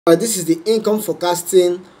This is the income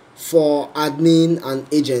forecasting for admin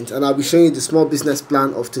and agent, and I'll be showing you the small business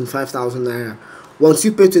plan of 25,000 naira. Once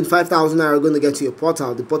you pay 25,000 naira, you're going to get to your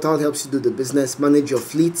portal. The portal helps you do the business, manage your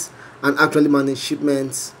fleet, and actually manage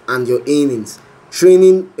shipments and your earnings.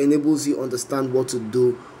 Training enables you understand what to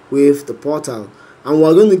do with the portal. And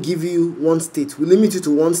we're going to give you one state. We limit you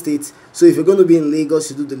to one state. So if you're going to be in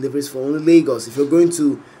Lagos, you do deliveries for only Lagos. If you're going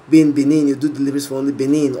to be in Benin, you do deliveries for only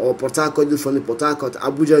Benin. Or Port Harcourt, you do for only Port Harcourt.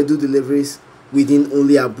 Abuja, you do deliveries within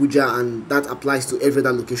only Abuja, and that applies to every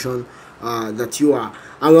other location that you are.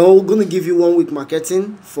 And we're all going to give you 1 week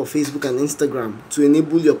marketing for Facebook and Instagram to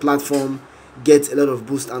enable your platform get a lot of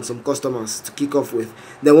boost and some customers to kick off with.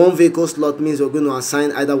 The 1 vehicle slot means we're going to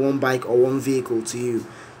assign either 1 bike or 1 vehicle to you,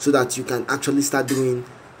 so that you can actually start doing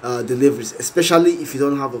deliveries, especially if you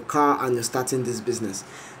don't have a car and you're starting this business.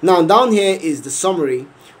 Now down here is the summary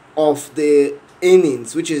of the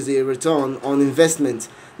earnings, which is the return on investment.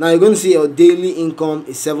 Now you're going to see your daily income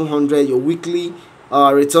is 700, your weekly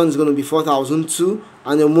return is going to be 4,002,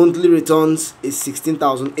 and your monthly returns is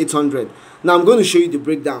 16,800. Now I'm going to show you the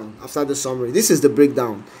breakdown after the summary. This is the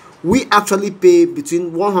breakdown. We actually pay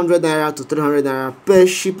between 100 naira to 300 naira per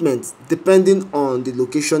shipment, depending on the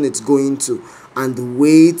location it's going to and the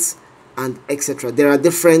weight and etc. There are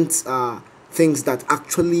different things that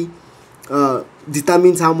actually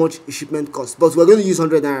determines how much a shipment costs, but we're going to use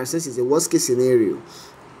 100 naira since it's a worst case scenario.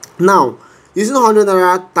 Now using 100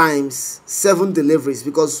 naira times 7 deliveries,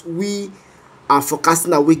 because we are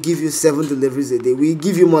forecasting that we give you 7 deliveries a day. We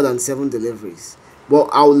give you more than 7 deliveries, but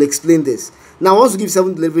I will explain this. Now once you give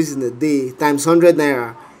 7 deliveries in a day times 100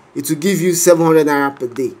 naira, it will give you 700 naira per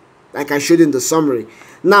day, like I showed in the summary.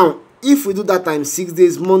 Now if we do that times 6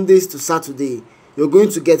 days, Mondays to Saturday, you're going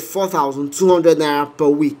to get 4,200 naira per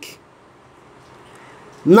week.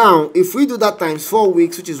 Now if we do that times 4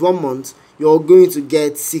 weeks, which is 1 month, you're going to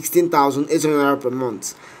get 16,800 naira per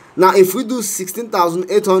month. Now if we do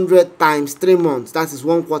 16,800 times 3 months, that is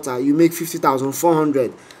 1 quarter, you make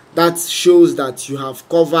 50,400. That shows that you have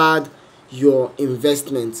covered your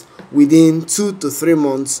investment. Within 2 to 3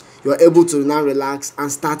 months, you're able to now relax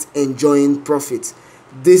and start enjoying profit.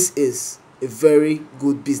 This is a very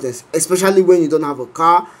good business, especially when you don't have a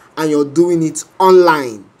car and you're doing it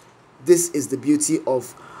online. This is the beauty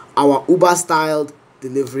of our Uber styled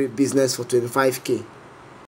delivery business for 25k.